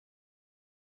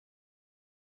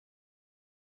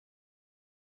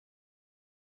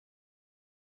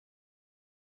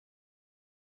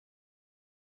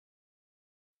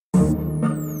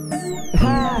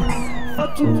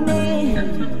Fuck you mean?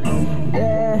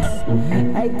 Yeah.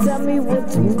 Hey, tell me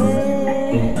what you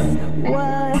mean.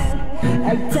 What?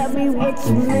 Hey, tell me what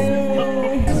you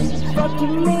mean. Fuck you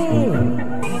mean?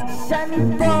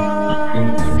 Seannieboi.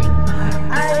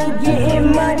 I ain't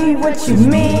getting money, what you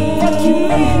mean? Fuck you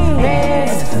mean?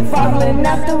 Bands falling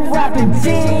out the rapper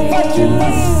jeans. Fuck you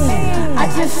mean? I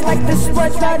just like the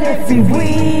sports out every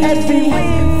week.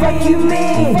 Fuck you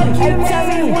mean? Hey, tell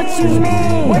me what you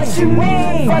mean? What you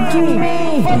mean? Fuck you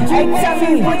mean? Hey, tell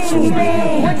me what you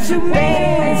mean? What you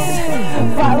mean?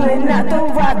 Falling out the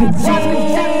rapper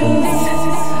jeans.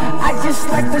 I just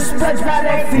like the sports out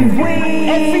every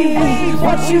week.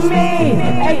 What you mean?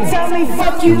 Hey, tell me,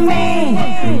 fuck you mean?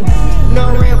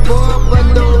 No Red Bull,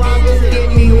 but the robbers get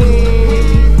me weak.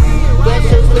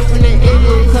 Glacier sleeping in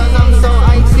igloo, cause I'm so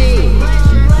icy.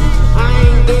 I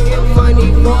ain't getting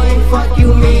money, boy, fuck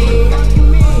you mean?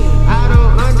 I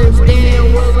don't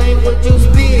understand what language you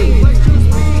speak.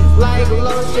 Like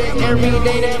low shit, every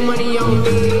day that money on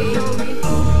me.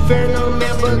 Fear no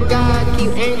man but God,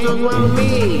 keep angels around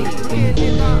me.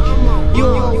 You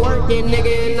a working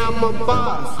nigga and I'm a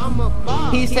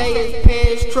boss. He say his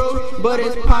pants true, but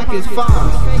his pockets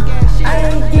false. I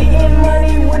ain't getting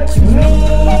money, what you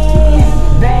mean?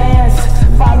 Bands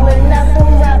falling out the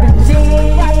rapper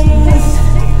jeans.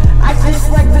 I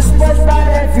just like the sports about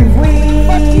every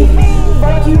week.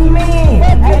 Fuck you mean?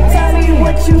 Hey, tell me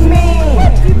what you mean.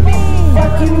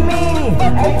 Fuck you mean?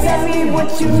 Hey, tell me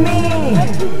what you mean.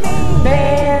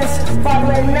 Bands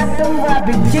falling out the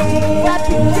rapper jeans.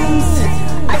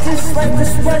 I just like the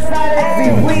sports about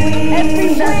every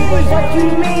week. Fuck you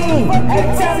mean? Hey,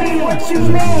 tell me what you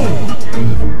mean.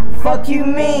 Fuck you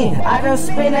mean? I done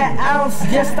spent an ounce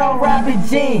just on rapper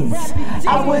jeans.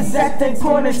 I was at the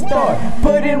corner store,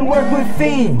 put in work with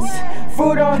fiends.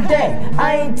 Fruit on deck,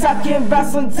 I ain't talking about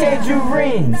some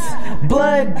tangerines.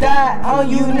 Blood dye on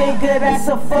you, nigga, that's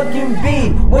a fucking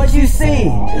beat. What you see?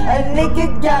 A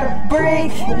nigga got a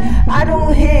break. I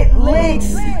don't hit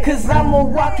licks, cause I'm a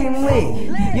walking lick.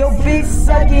 Your bitch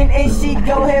sucking and she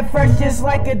go head first just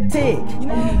like a tick.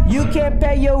 You can't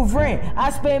pay your rent, I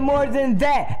spend more than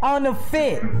that on a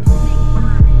fit.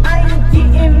 I ain't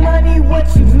getting money,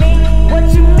 what you mean?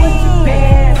 What you mean?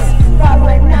 Bands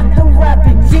falling out the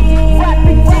rapper jeans.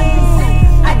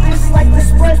 I just like the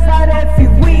sports about every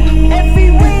week. Fuck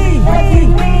you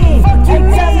mean? Hey,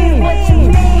 tell me what you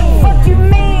mean. Fuck you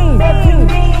mean? Fuck you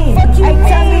mean? Hey,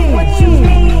 tell me what you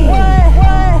mean.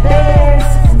 Bands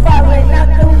falling out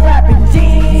the rapper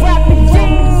jeans.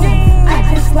 I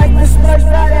just like the sports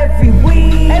about every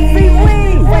week.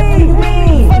 Fuck you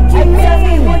mean? Hey, tell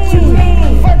me what you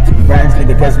mean. Brass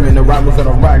nigga catch me in the robbers on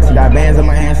the rocks. Got bands in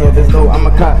my hands, so if it's low, I'm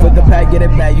a cop. Put the pack, get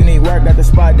it back. You need work, got the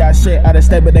spot, got shit out of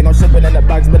state, but they gon' ship it in the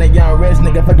box. But they young rich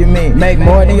nigga, fuck you mean? Make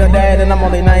more than your dad, and I'm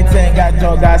only 19. Got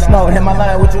Joe, got snow. Hit my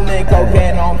line, what you need?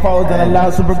 Cocaine on poles and a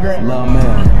loud super green. Lil Mayo.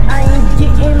 I ain't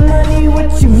getting money,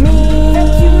 what you mean?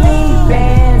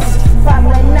 Bands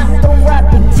falling out the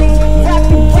rapper jeans.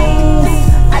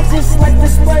 I just like the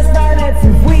sports about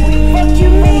every week. Fuck you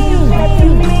mean?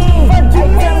 Hey,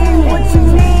 tell me what you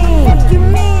mean. Fuck you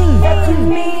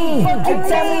mean? Hey,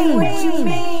 tell me what you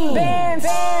mean. Bands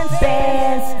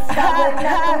falling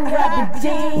out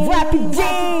the rapper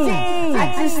jeans.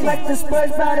 I just like the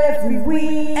sports about every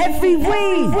week. Fuck you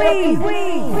mean? Fuck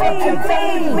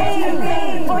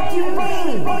you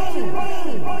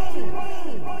mean?